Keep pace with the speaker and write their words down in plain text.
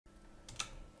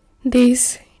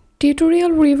This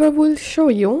tutorial review will show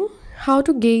you how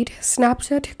to get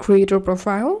Snapchat creator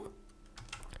profile.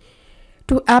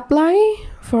 To apply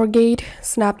for get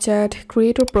Snapchat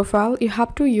creator profile, you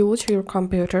have to use your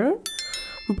computer.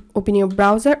 Open your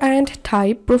browser and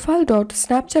type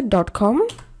profile.snapchat.com.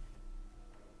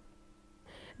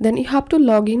 Then you have to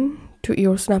log in to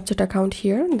your Snapchat account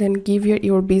here. Then give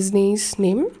your business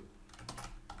name.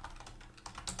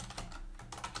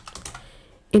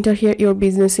 Enter here your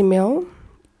business email.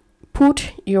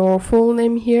 Put your full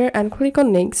name here and click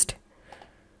on next.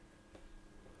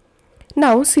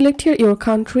 Now select here your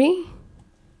country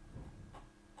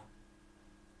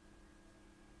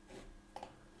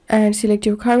and select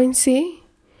your currency.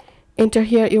 Enter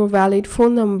here your valid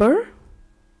phone number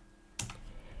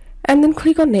and then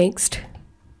click on next.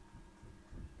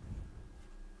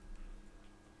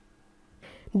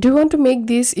 Do you want to make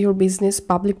this your business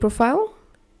public profile?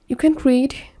 You can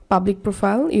create public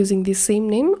profile using the same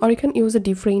name, or you can use a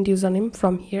different username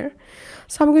from here.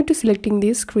 So I'm going to selecting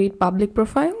this create public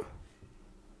profile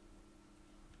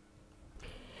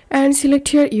and select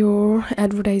here your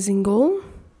advertising goal.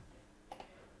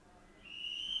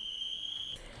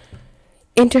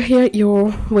 Enter here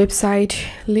your website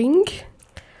link.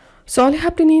 So all you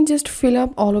have to need just fill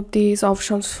up all of these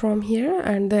options from here,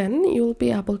 and then you'll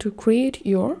be able to create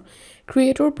your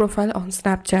creator profile on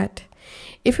Snapchat.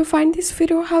 If you find this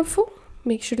video helpful,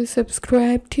 make sure to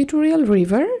subscribe tutorial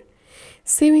reviewer.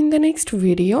 See you in the next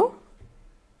video.